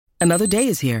Another day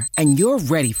is here, and you're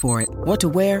ready for it. What to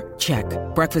wear? Check.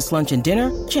 Breakfast, lunch, and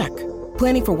dinner? Check.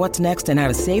 Planning for what's next and how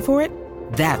to save for it?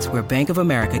 That's where Bank of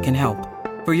America can help.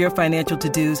 For your financial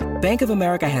to-dos, Bank of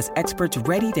America has experts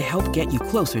ready to help get you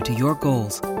closer to your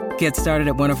goals. Get started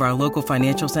at one of our local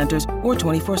financial centers or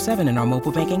 24/7 in our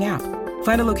mobile banking app.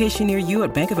 Find a location near you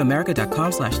at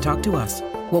bankofamerica.com/talktous.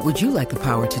 What would you like the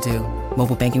power to do?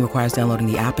 Mobile banking requires downloading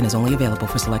the app and is only available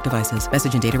for select devices.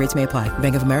 Message and data rates may apply.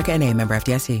 Bank of America N.A., member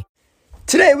FDIC.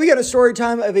 Today, we got a story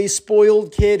time of a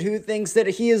spoiled kid who thinks that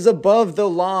he is above the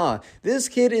law. This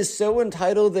kid is so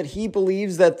entitled that he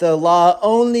believes that the law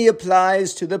only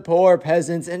applies to the poor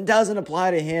peasants and doesn't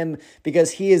apply to him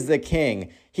because he is the king.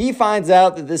 He finds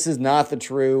out that this is not the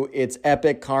true. It's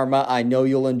epic karma. I know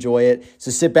you'll enjoy it.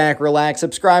 So sit back, relax,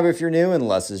 subscribe if you're new, and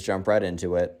let's just jump right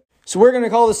into it. So we're going to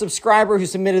call the subscriber who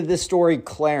submitted this story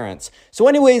Clarence. So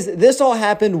anyways, this all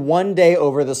happened one day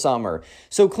over the summer.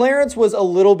 So Clarence was a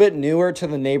little bit newer to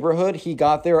the neighborhood. He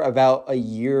got there about a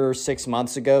year, 6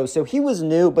 months ago. So he was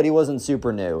new, but he wasn't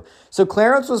super new. So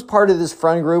Clarence was part of this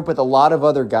friend group with a lot of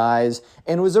other guys,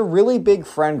 and it was a really big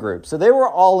friend group. So they were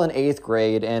all in 8th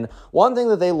grade, and one thing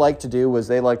that they liked to do was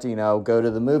they liked to, go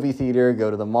to the movie theater, go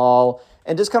to the mall,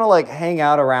 and just kind of like hang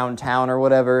out around town or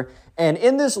whatever. And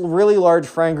in this really large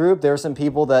friend group, there are some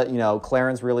people that,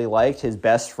 Clarence really liked. His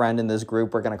best friend in this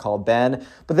group we're going to call Ben.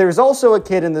 But there's also a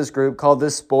kid in this group called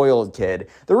the spoiled kid.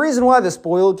 The reason why the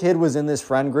spoiled kid was in this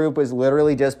friend group was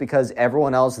literally just because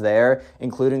everyone else there,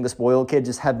 including the spoiled kid,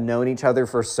 just had known each other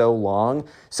for so long.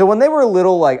 So when they were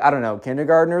little,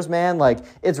 kindergartners, man,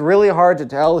 it's really hard to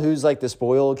tell who's the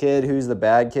spoiled kid, who's the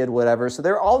bad kid, whatever. So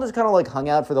they're all just kind of hung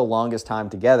out for the longest time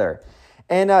together.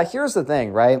 And here's the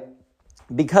thing, right?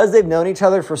 Because they've known each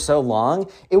other for so long,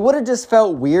 it would have just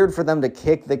felt weird for them to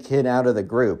kick the kid out of the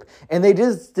group. And they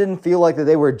just didn't feel like that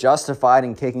they were justified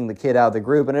in kicking the kid out of the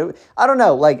group. And I don't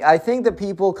know, I think that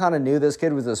people kind of knew this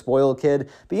kid was a spoiled kid.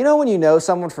 But when you know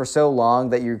someone for so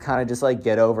long that you kind of just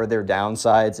get over their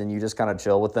downsides and you just kind of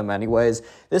chill with them anyways,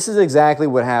 this is exactly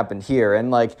what happened here.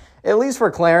 And at least for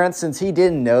Clarence, since he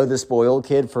didn't know the spoiled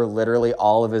kid for literally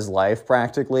all of his life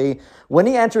practically, when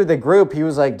he entered the group, he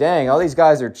was like, dang, all these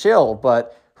guys are chill,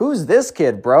 but who's this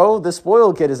kid, bro? The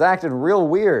spoiled kid is acting real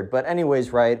weird. But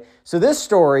anyways, right? So this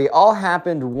story all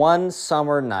happened one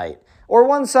summer night, or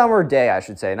one summer day, I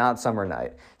should say, not summer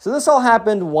night. So this all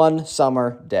happened one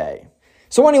summer day.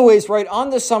 So anyways, right, on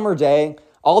this summer day,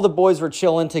 all the boys were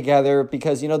chilling together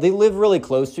because, they live really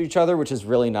close to each other, which is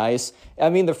really nice. I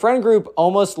mean, the friend group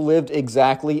almost lived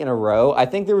exactly in a row. I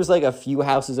think there was a few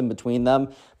houses in between them.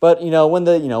 But, when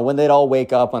they'd all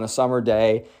wake up on a summer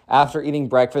day, after eating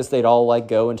breakfast, they'd all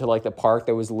go into the park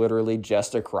that was literally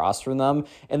just across from them.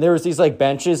 And there was these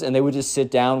benches, and they would just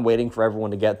sit down waiting for everyone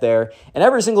to get there. And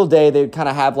every single day, they'd kind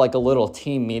of have a little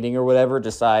team meeting or whatever,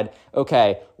 decide,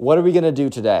 okay, what are we going to do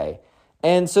today?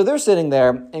 And so they're sitting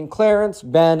there, and Clarence,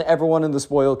 Ben, everyone in the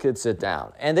spoiled kid sit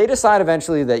down. And they decide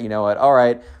eventually that, all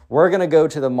right, we're going to go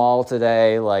to the mall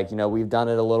today. We've done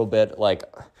it a little bit,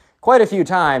 quite a few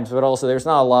times, but also there's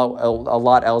not a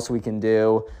lot else we can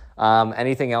do.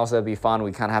 Anything else that'd be fun,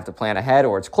 we kind of have to plan ahead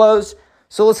or it's closed.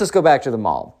 So let's just go back to the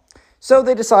mall. So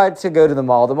they decide to go to the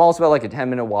mall. The mall's about a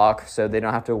 10-minute walk, so they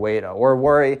don't have to wait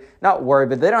or not worry,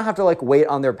 but they don't have to wait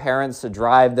on their parents to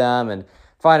drive them and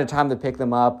find a time to pick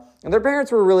them up. And their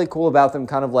parents were really cool about them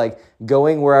kind of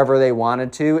going wherever they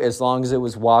wanted to, as long as it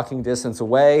was walking distance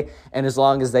away and as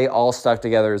long as they all stuck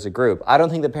together as a group. I don't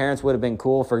think the parents would have been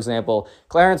cool. For example,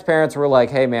 Clarence's parents were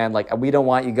like, hey man, we don't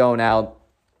want you going out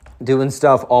doing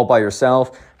stuff all by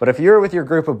yourself. But if you're with your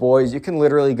group of boys, you can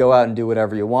literally go out and do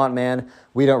whatever you want, man.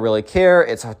 We don't really care.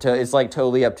 It's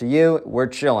totally up to you. We're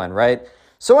chilling, right?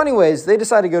 So anyways, they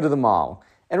decide to go to the mall.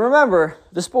 And remember,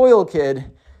 the spoiled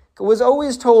kid was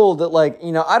always told that,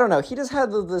 I don't know, he just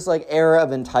had this, era of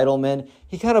entitlement.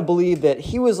 He kind of believed that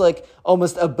he was,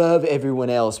 almost above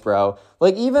everyone else, bro.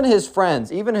 Even his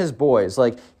friends, even his boys.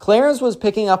 Clarence was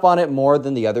picking up on it more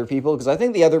than the other people, because I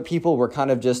think the other people were kind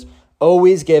of just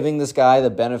always giving this guy the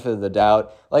benefit of the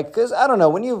doubt. Because, I don't know,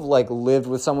 when you've, lived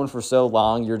with someone for so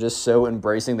long, you're just so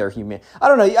embracing their humanity. I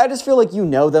don't know, I just feel you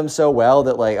know them so well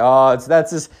that,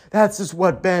 that's just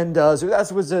what Ben does, or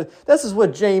that's just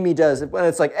what Jamie does. When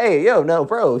it's hey, yo, no,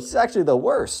 bro, he's actually the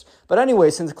worst. But anyway,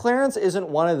 since Clarence isn't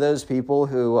one of those people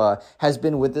who has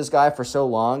been with this guy for so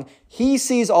long, he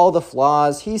sees all the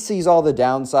flaws, he sees all the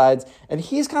downsides, and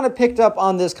he's kind of picked up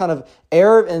on this kind of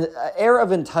air of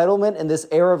entitlement and this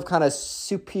air of kind of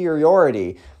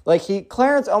superiority.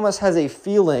 Clarence almost has a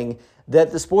feeling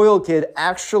that the spoiled kid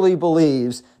actually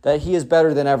believes that he is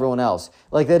better than everyone else.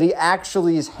 That he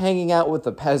actually is hanging out with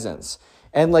the peasants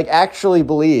and actually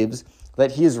believes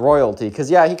that he's royalty.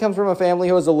 Because, yeah, he comes from a family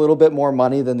who has a little bit more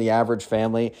money than the average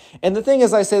family. And the thing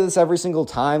is, I say this every single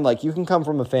time, like, you can come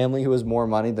from a family who has more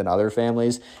money than other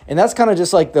families. And that's kind of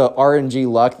just like the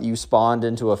RNG luck that you spawned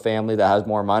into a family that has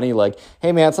more money. Like,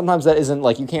 hey, man, sometimes that isn't,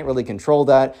 like, you can't really control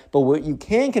that. But what you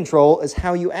can control is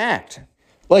how you act.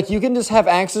 Like, you can just have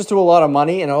access to a lot of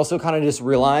money and also kind of just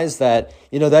realize that,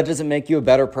 that doesn't make you a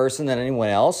better person than anyone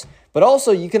else. But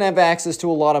also, you can have access to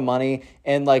a lot of money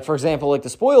and, like, for example, like the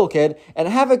spoiled kid, and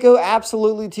have it go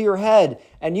absolutely to your head.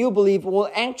 And you believe, well,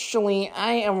 actually,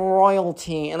 I am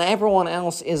royalty and everyone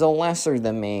else is a lesser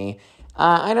than me.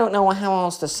 I don't know how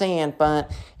else to say it,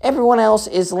 but everyone else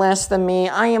is less than me.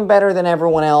 I am better than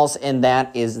everyone else, and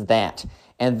that is that.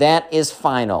 And that is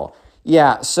final.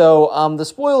 Yeah, so the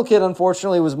spoiled kid,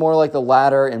 unfortunately, was more like the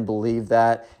latter and believed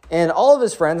that. And all of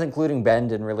his friends, including Ben,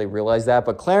 didn't really realize that.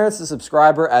 But Clarence, the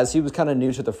subscriber, as he was kind of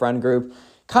new to the friend group,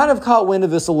 kind of caught wind of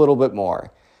this a little bit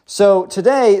more. So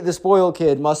today, the spoiled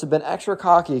kid must have been extra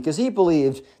cocky because he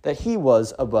believed that he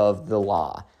was above the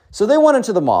law. So they went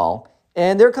into the mall,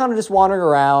 and they're kind of just wandering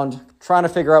around, trying to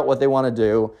figure out what they want to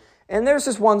do. And there's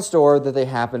this one store that they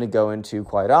happen to go into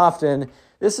quite often.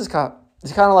 It's kind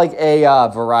of like a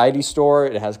variety store.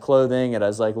 It has clothing. It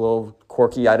has like little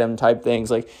quirky item type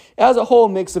things. Like, it has a whole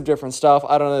mix of different stuff.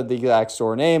 I don't know the exact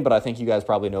store name, but I think you guys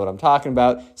probably know what I'm talking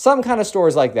about. Some kind of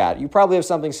stores like that. You probably have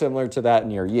something similar to that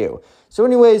near you. So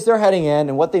anyways, they're heading in,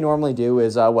 and what they normally do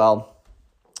is,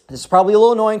 this is probably a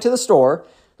little annoying to the store.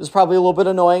 This is probably a little bit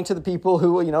annoying to the people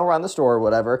who, run the store or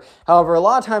whatever. However, a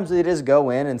lot of times they just go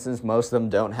in, and since most of them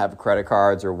don't have credit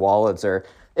cards or wallets, or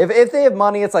if they have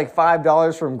money, it's like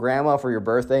 $5 from grandma for your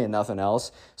birthday and nothing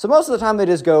else. So most of the time they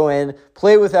just go in,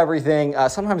 play with everything,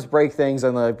 sometimes break things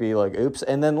and they'll be like, oops,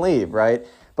 and then leave, right?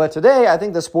 But today, I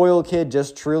think the spoiled kid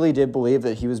just truly did believe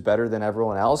that he was better than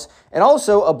everyone else and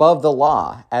also above the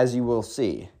law, as you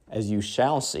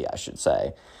shall see, I should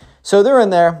say. So they're in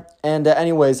there, and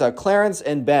anyways, Clarence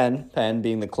and Ben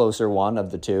being the closer one of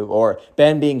the two, or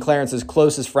Ben being Clarence's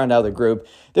closest friend out of the group,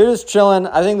 they're just chilling.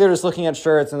 I think they're just looking at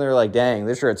shirts, and they're like, dang,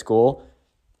 this shirt's cool.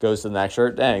 Goes to the next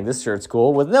shirt, dang, this shirt's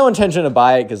cool, with no intention to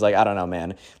buy it, because, I don't know,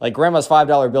 man. Like, grandma's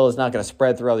 $5 bill is not going to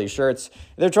spread through all these shirts.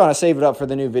 They're trying to save it up for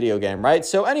the new video game, right?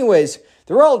 So anyways,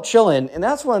 they're all chilling, and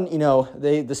that's when,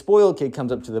 the spoiled kid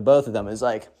comes up to the both of them and is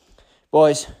like,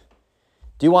 boys,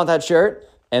 do you want that shirt?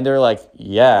 And they're like,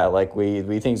 yeah, we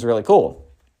think it's really cool.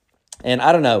 And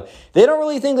I don't know. They don't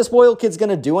really think the spoiled kid's going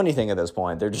to do anything at this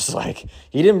point. They're just like,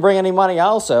 he didn't bring any money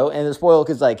also. And the spoiled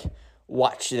kid's like,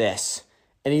 watch this.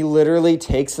 And he literally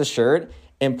takes the shirt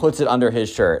and puts it under his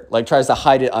shirt. Tries to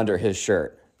hide it under his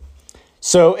shirt.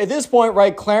 So at this point,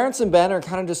 right, Clarence and Ben are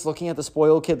kind of just looking at the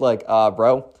spoiled kid like,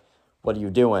 bro, what are you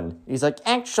doing? He's like,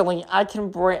 actually,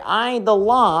 the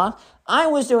law, I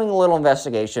was doing a little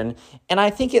investigation, and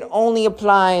I think it only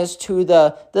applies to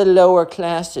the lower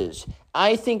classes.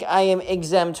 I think I am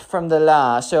exempt from the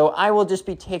law, so I will just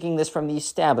be taking this from the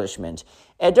establishment.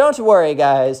 And don't worry,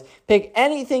 guys. Pick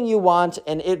anything you want,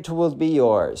 and it will be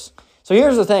yours. So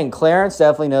here's the thing. Clarence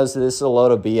definitely knows that this is a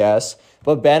load of BS,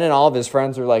 but Ben and all of his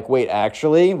friends are like, wait,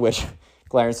 actually? Which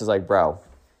Clarence is like, bro,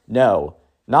 no.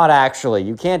 Not actually.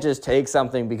 You can't just take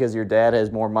something because your dad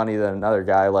has more money than another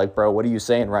guy. Like, bro, what are you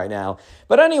saying right now?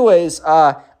 But anyways,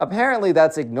 apparently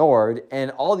that's ignored,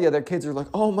 and all the other kids are like,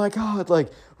 oh my God,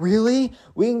 really?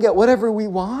 We can get whatever we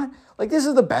want? This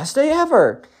is the best day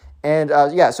ever. And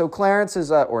so Clarence is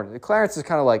kind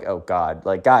of like, oh God,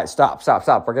 guys, stop.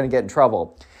 We're going to get in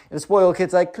trouble. And the spoiled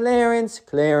kid's like, Clarence.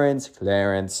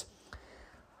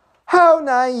 How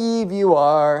naive you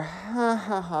are.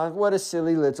 What a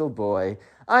silly little boy.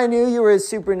 I knew you were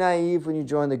super naive when you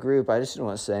joined the group. I just didn't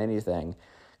want to say anything.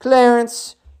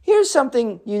 Clarence, here's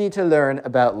something you need to learn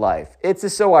about life. It's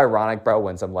just so ironic, bro,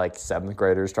 when some 7th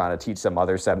graders trying to teach some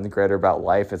other 7th grader about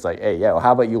life. It's like, hey, yo,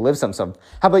 how about you live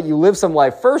some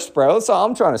life first, bro? That's all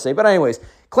I'm trying to say. But anyways,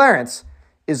 Clarence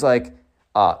is like,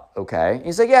 okay.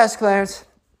 He's like, yes, Clarence,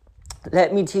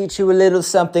 let me teach you a little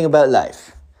something about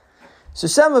life. So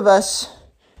some of us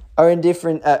are in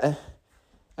different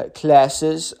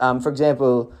classes. For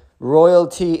example,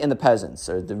 royalty and the peasants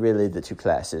are really the two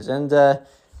classes. And,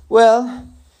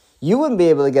 you wouldn't be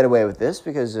able to get away with this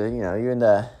because, you're in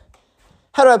the...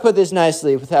 How do I put this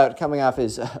nicely without coming off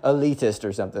as elitist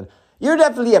or something? You're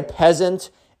definitely a peasant,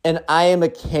 and I am a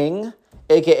king,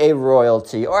 a.k.a.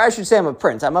 royalty. Or I should say I'm a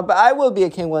prince. I will be a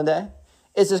king one day.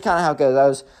 It's just kind of how it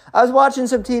goes. I was watching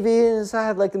some TV, and I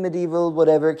had the medieval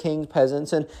whatever, kings,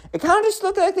 peasants, and it kind of just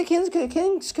looked like the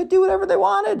kings could do whatever they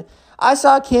wanted. I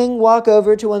saw a king walk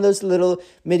over to one of those little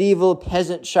medieval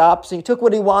peasant shops, and he took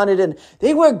what he wanted, and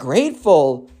they were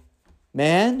grateful.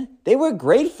 man, they were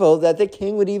grateful that the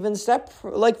king would even step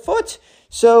foot.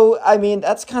 So, I mean,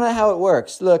 that's kind of how it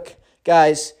works. Look,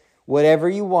 guys, whatever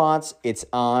you want, it's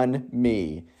on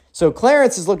me. So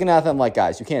Clarence is looking at them like,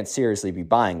 guys, you can't seriously be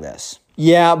buying this.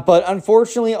 Yeah, but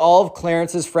unfortunately, all of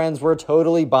Clarence's friends were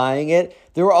totally buying it.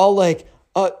 They were all like,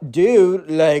 dude,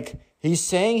 like, he's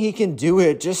saying he can do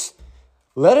it. Just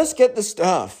let us get the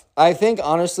stuff. I think,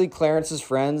 honestly, Clarence's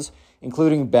friends,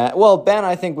 including Ben,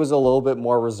 I think was a little bit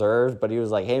more reserved, but he was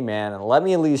like, hey, man, let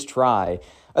me at least try.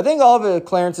 I think all of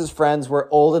Clarence's friends were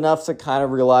old enough to kind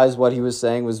of realize what he was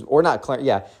saying was, or not Clarence,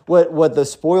 yeah, what the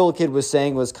spoiled kid was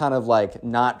saying was kind of like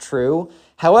not true.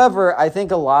 However, I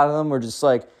think a lot of them were just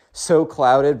like so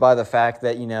clouded by the fact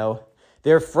that, you know,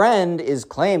 their friend is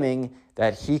claiming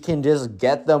that he can just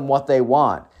get them what they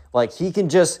want. Like, he can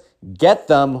just get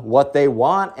them what they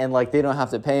want and, like, they don't have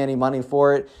to pay any money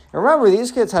for it. And remember,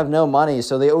 these kids have no money,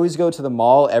 so they always go to the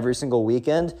mall every single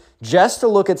weekend just to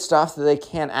look at stuff that they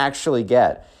can't actually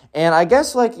get. And I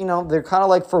guess, like, you know, they're kind of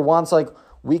like, for once, like,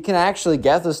 we can actually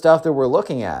get the stuff that we're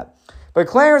looking at. But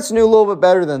Clarence knew a little bit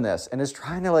better than this and is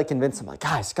trying to, like, convince them, like,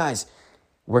 guys,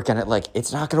 we're going to, like,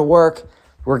 it's not going to work.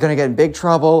 We're going to get in big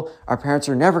trouble. Our parents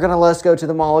are never going to let us go to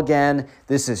the mall again.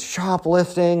 This is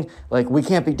shoplifting. Like, we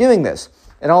can't be doing this.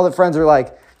 And all the friends are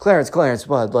like, Clarence,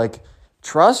 bud, like,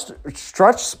 trust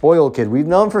spoiled kid. We've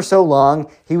known for so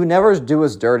long. He would never do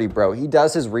us dirty, bro. He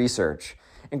does his research.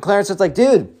 And Clarence is like,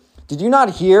 dude, did you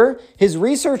not hear? His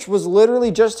research was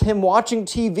literally just him watching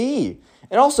TV.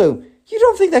 And also, you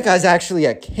don't think that guy's actually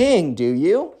a king, do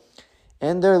you?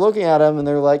 And they're looking at him and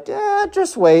they're like,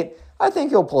 just wait. I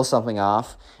think he'll pull something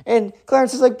off. And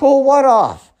Clarence is like, pull what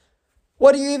off?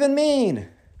 What do you even mean?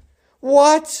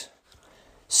 What?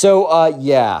 So,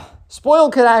 yeah.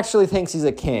 Spoiled Kid actually thinks he's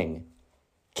a king.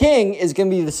 King is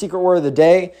going to be the secret word of the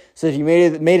day. So if you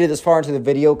made it this far into the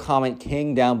video, comment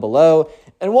king down below.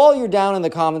 And while you're down in the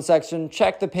comment section,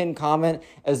 check the pinned comment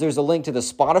as there's a link to the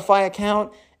Spotify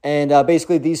account. And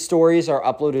basically, these stories are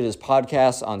uploaded as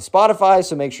podcasts on Spotify,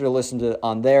 so make sure to listen to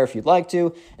on there if you'd like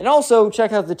to. And also,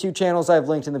 check out the 2 channels I've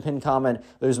linked in the pinned comment.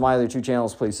 There's my other 2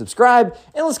 channels. Please subscribe,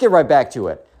 and let's get right back to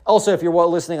it. Also, if you're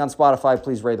listening on Spotify,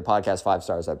 please rate the podcast 5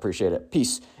 stars. I appreciate it.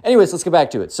 Peace. Anyways, let's get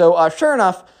back to it. So, sure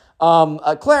enough,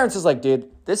 Clarence is like, dude,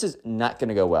 this is not going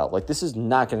to go well. Like, this is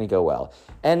not going to go well.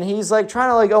 And he's, like, trying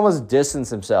to, like, almost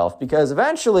distance himself because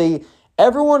eventually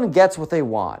everyone gets what they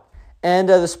want. And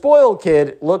the spoiled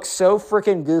kid looks so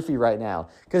freaking goofy right now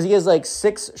because he has like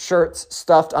 6 shirts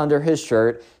stuffed under his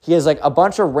shirt. He has like a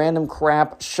bunch of random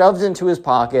crap shoved into his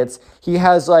pockets. He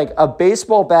has like a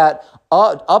baseball bat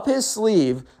up his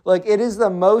sleeve. Like, it is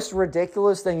the most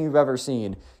ridiculous thing you've ever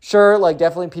seen. Sure, like,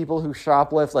 definitely people who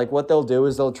shoplift, like, what they'll do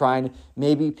is they'll try and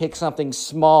maybe pick something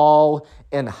small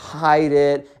and hide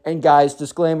it. And guys,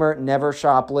 disclaimer, never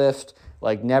shoplift.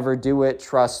 Like, never do it.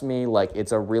 Trust me. Like,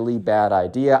 it's a really bad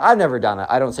idea. I've never done it.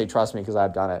 I don't say trust me because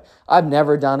I've done it. I've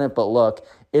never done it, but look,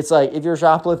 it's like if you're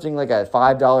shoplifting like a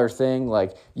 $5 thing,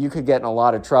 like, you could get in a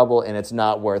lot of trouble and it's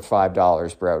not worth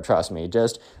 $5, bro. Trust me.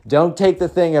 Just don't take the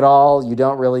thing at all. You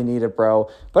don't really need it, bro.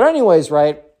 But anyways,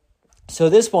 right? So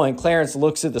at this point, Clarence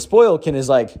looks at the spoiled kid and is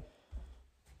like,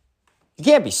 you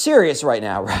can't be serious right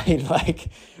now, right? Like,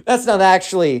 that's not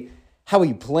actually how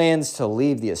he plans to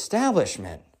leave the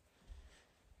establishment.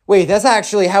 Wait, that's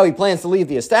actually how he plans to leave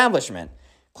the establishment.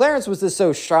 Clarence was just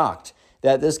so shocked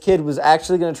that this kid was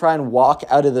actually going to try and walk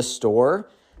out of the store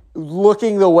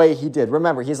looking the way he did.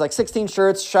 Remember, he's like 16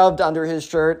 shirts shoved under his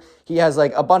shirt. He has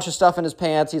like a bunch of stuff in his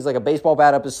pants. He's like a baseball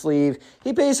bat up his sleeve.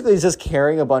 He basically is just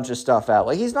carrying a bunch of stuff out.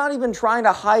 Like, he's not even trying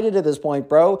to hide it at this point,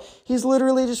 bro. He's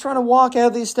literally just trying to walk out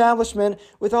of the establishment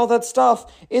with all that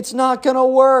stuff. It's not going to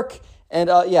work. And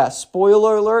yeah,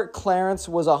 spoiler alert, Clarence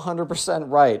was 100%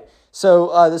 right.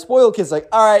 So the spoiled kid's like,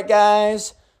 all right,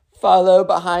 guys, follow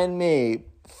behind me.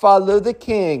 Follow the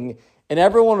king. And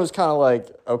everyone was kind of like,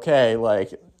 okay,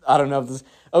 like, I don't know if this...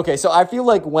 Okay, so I feel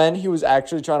like when he was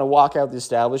actually trying to walk out the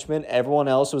establishment, everyone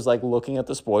else was like looking at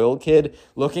the spoiled kid,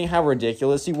 looking how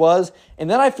ridiculous he was. And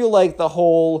then I feel like the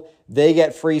whole they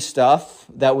get free stuff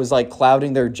that was like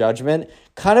clouding their judgment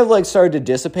kind of like started to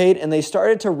dissipate. And they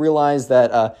started to realize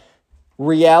that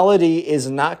reality is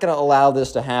not going to allow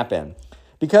this to happen.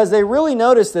 Because they really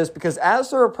noticed this because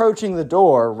as they're approaching the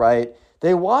door, right,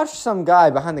 they watched some guy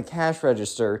behind the cash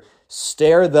register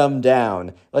stare them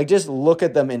down, like just look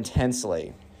at them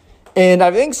intensely. And I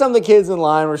think some of the kids in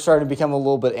line were starting to become a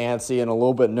little bit antsy and a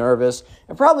little bit nervous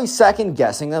and probably second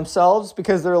guessing themselves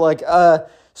because they're like,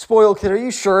 spoiled kid, are you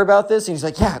sure about this? And he's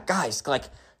like, yeah, guys, like,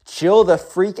 chill the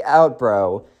freak out,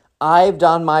 bro. I've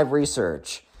done my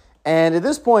research. And at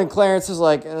this point, Clarence is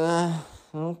like,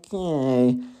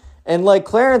 okay. And, like,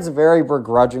 Clarence very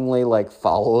begrudgingly, like,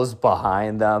 follows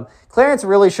behind them. Clarence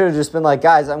really should have just been like,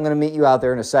 guys, I'm going to meet you out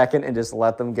there in a second, and just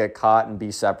let them get caught and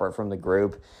be separate from the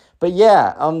group. But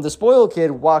yeah, the spoiled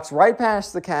kid walks right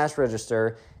past the cash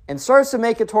register and starts to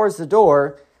make it towards the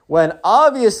door when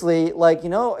obviously, like, you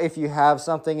know, if you have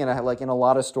something in a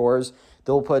lot of stores,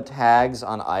 they'll put tags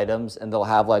on items and they'll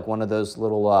have like one of those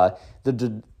little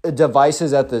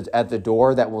devices at the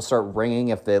door that will start ringing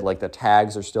if the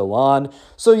tags are still on.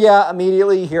 So yeah,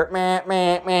 immediately you hear meh,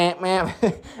 meh, meh, meh.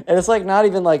 And it's like not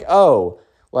even like, oh,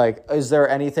 like, is there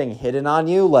anything hidden on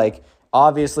you? Like,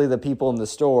 obviously the people in the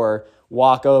store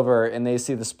walk over and they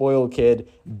see the spoiled kid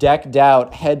decked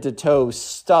out head to toe,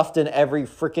 stuffed in every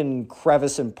freaking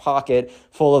crevice and pocket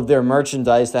full of their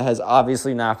merchandise that has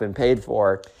obviously not been paid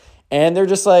for. And they're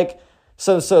just like,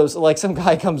 so like some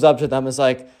guy comes up to them and is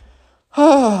like,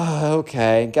 oh,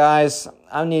 okay, guys,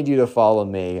 I need you to follow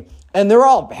me. And they're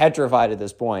all petrified at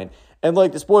this point. And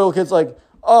like the spoiled kid's like,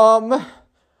 but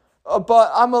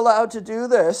I'm allowed to do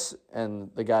this. And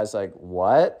the guy's like,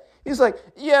 what? He's like,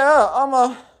 yeah,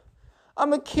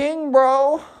 I'm a king,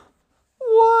 bro.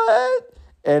 What?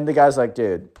 And the guy's like,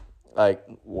 dude, like,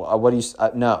 what do you,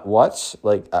 no, what?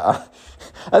 Like, I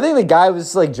think the guy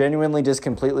was like genuinely just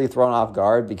completely thrown off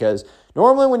guard because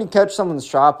normally when you catch someone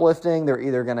shoplifting, they're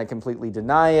either going to completely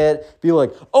deny it, be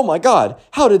like, oh my God,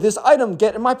 how did this item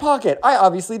get in my pocket? I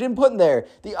obviously didn't put it there.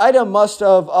 The item must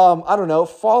have, I don't know,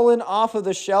 fallen off of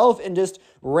the shelf and just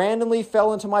randomly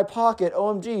fell into my pocket.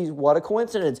 OMG, what a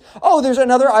coincidence. Oh, there's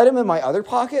another item in my other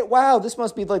pocket? Wow, this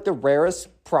must be like the rarest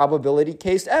probability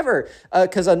case ever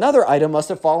because another item must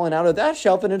have fallen out of that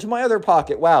shelf and into my other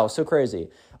pocket. Wow, so crazy.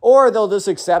 Or they'll just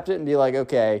accept it and be like,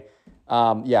 okay,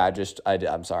 yeah,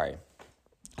 I'm sorry.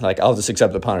 Like, I'll just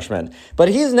accept the punishment. But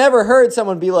he's never heard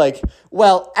someone be like,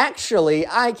 well, actually,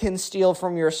 I can steal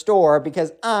from your store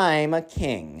because I'm a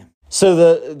king. So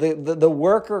the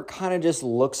worker kind of just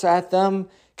looks at them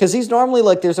because he's normally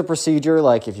like, there's a procedure,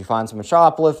 like if you find someone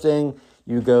shoplifting,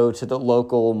 you go to the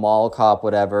local mall cop,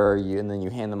 whatever, and then you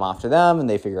hand them off to them and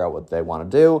they figure out what they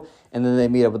want to do. And then they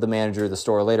meet up with the manager of the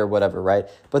store later, whatever, right?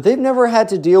 But they've never had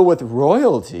to deal with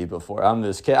royalty before. I'm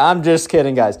just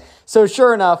kidding, guys. So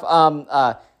sure enough,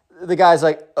 the guy's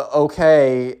like,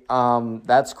 okay,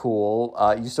 that's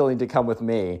cool. You still need to come with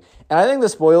me. And I think the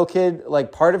spoiled kid,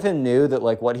 like part of him knew that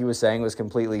like what he was saying was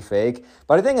completely fake.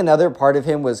 But I think another part of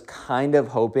him was kind of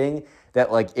hoping that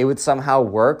like it would somehow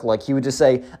work. Like he would just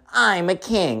say, I'm a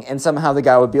king. And somehow the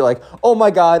guy would be like, oh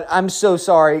my God, I'm so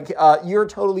sorry. You're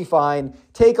totally fine.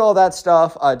 Take all that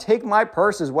stuff. Take my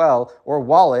purse as well, or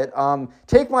wallet.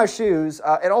 Take my shoes.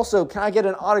 And also, can I get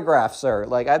an autograph, sir?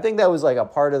 Like, I think that was like a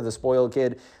part of the spoiled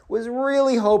kid was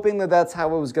really hoping that that's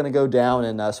how it was going to go down.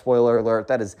 And spoiler alert,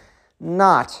 that is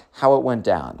not how it went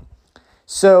down.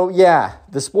 So yeah,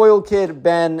 the spoiled kid,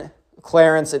 Ben,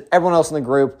 Clarence, and everyone else in the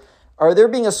group they're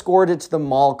being escorted to the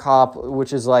mall cop,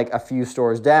 which is like a few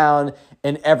stores down,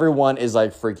 and everyone is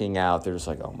like freaking out. They're just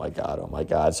like, oh my God, oh my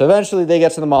God. So eventually they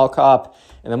get to the mall cop,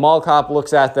 and the mall cop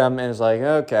looks at them and is like,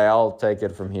 okay, I'll take it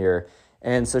from here.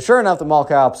 And so sure enough, the mall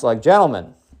cop's like,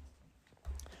 gentlemen,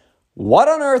 what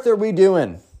on earth are we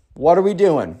doing? What are we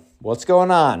doing? What's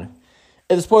going on?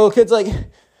 And the spoiled kid's like,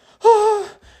 oh,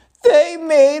 they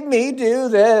made me do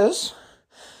this.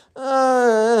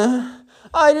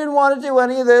 I didn't want to do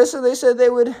any of this, and they said they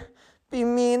would be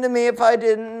mean to me if I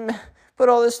didn't put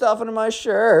all this stuff under my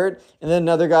shirt. And then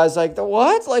another guy's like, the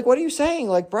what? Like, what are you saying?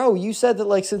 Like, bro, you said that,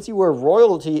 like, since you were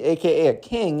royalty, a.k.a. a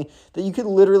king, that you could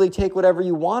literally take whatever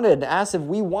you wanted and ask if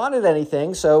we wanted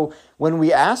anything. So when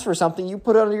we asked for something, you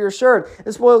put it under your shirt.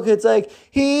 The spoiled kid's like,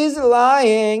 he's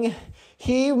lying.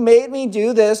 He made me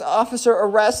do this. Officer,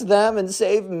 arrest them and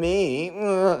save me.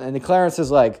 And Clarence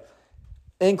is like,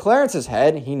 in Clarence's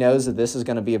head, he knows that this is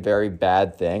going to be a very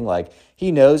bad thing. Like,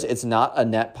 he knows it's not a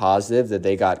net positive that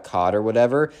they got caught or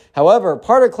whatever. However,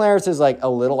 part of Clarence is like a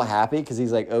little happy because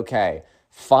he's like, okay,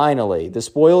 finally, the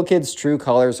spoiled kid's true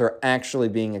colors are actually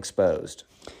being exposed.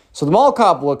 So the mall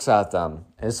cop looks at them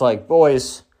and it's like,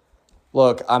 boys,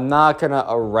 look, I'm not going to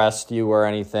arrest you or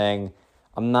anything.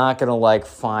 I'm not going to like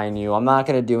fine you. I'm not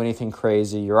going to do anything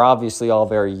crazy. You're obviously all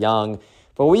very young.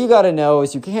 But what you got to know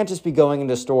is you can't just be going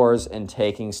into stores and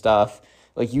taking stuff.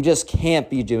 Like, you just can't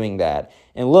be doing that.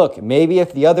 And look, maybe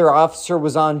if the other officer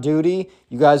was on duty,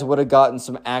 you guys would have gotten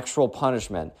some actual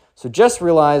punishment. So just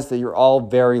realize that you're all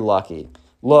very lucky.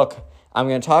 Look, I'm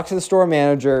going to talk to the store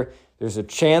manager. There's a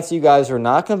chance you guys are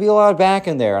not going to be allowed back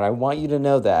in there, and I want you to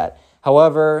know that.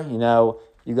 However,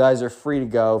 you guys are free to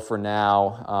go for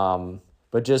now,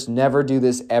 but just never do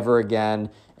this ever again.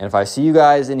 And if I see you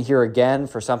guys in here again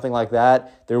for something like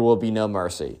that, there will be no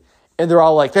mercy. And they're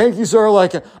all like, thank you, sir.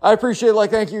 Like, I appreciate it.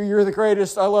 Like, thank you. You're the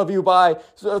greatest. I love you. Bye.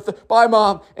 Bye,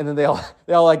 Mom. And then they all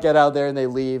like get out there and they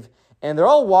leave. And they're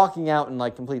all walking out in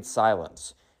like complete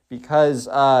silence. Because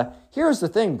here's the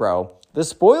thing, bro. The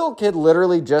spoiled kid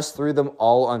literally just threw them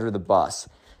all under the bus.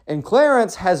 And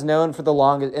Clarence has known for the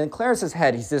longest, in Clarence's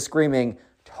head, he's just screaming,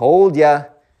 told ya,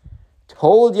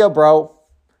 bro,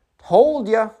 told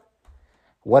ya.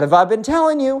 What have I been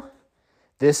telling you?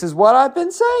 This is what I've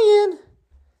been saying.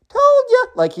 Told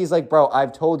ya. Like, he's like, bro,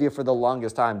 I've told you for the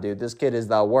longest time, dude. This kid is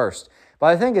the worst. But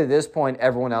I think at this point,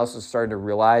 everyone else is starting to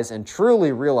realize and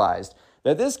truly realized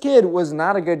that this kid was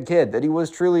not a good kid, that he was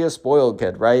truly a spoiled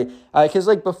kid, right? Because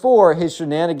like before, his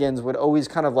shenanigans would always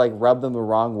kind of like rub them the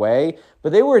wrong way,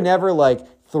 but they were never like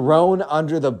thrown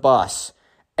under the bus.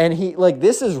 And he, like,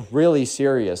 this is really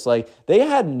serious. Like, they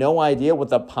had no idea what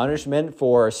the punishment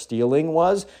for stealing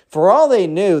was. For all they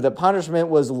knew, the punishment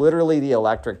was literally the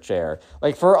electric chair.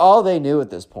 Like, for all they knew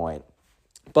at this point.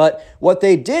 But what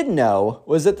they did know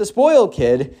was that the spoiled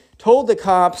kid told the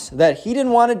cops that he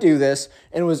didn't want to do this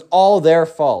and it was all their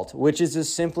fault, which is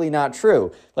just simply not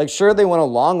true. Like, sure, they went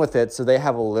along with it, so they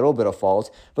have a little bit of fault,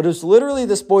 but it was literally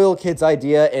the spoiled kid's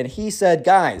idea, and he said,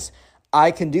 guys, I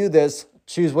can do this.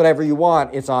 Choose whatever you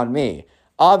want. It's on me.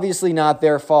 Obviously not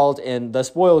their fault, and the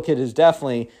spoiled kid is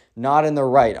definitely not in the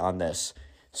right on this.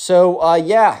 So,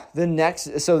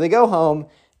 so they go home,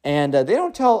 and they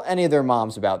don't tell any of their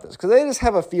moms about this, because they just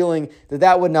have a feeling that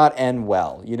that would not end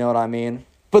well. You know what I mean?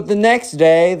 But the next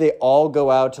day, they all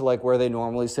go out to, like, where they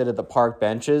normally sit at the park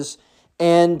benches,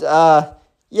 and,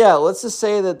 let's just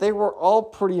say that they were all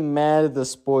pretty mad at the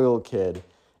spoiled kid.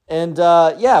 And,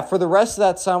 for the rest of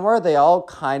that summer, they all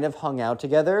kind of hung out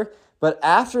together. But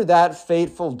after that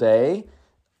fateful day,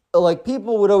 like,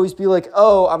 people would always be like,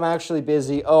 oh, I'm actually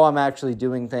busy. Oh, I'm actually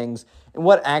doing things. And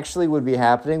what actually would be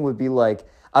happening would be, like,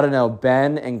 I don't know,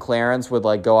 Ben and Clarence would,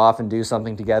 like, go off and do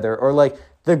something together. Or, like,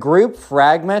 the group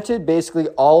fragmented basically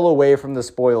all away from the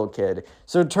spoiled kid.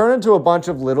 So it turned into a bunch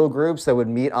of little groups that would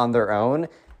meet on their own.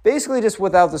 Basically just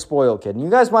without the spoiled kid. And you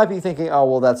guys might be thinking, oh,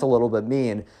 well, that's a little bit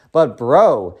mean. But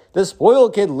bro, the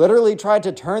spoiled kid literally tried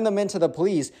to turn them into the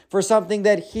police for something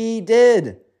that he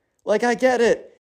did. Like, I get it.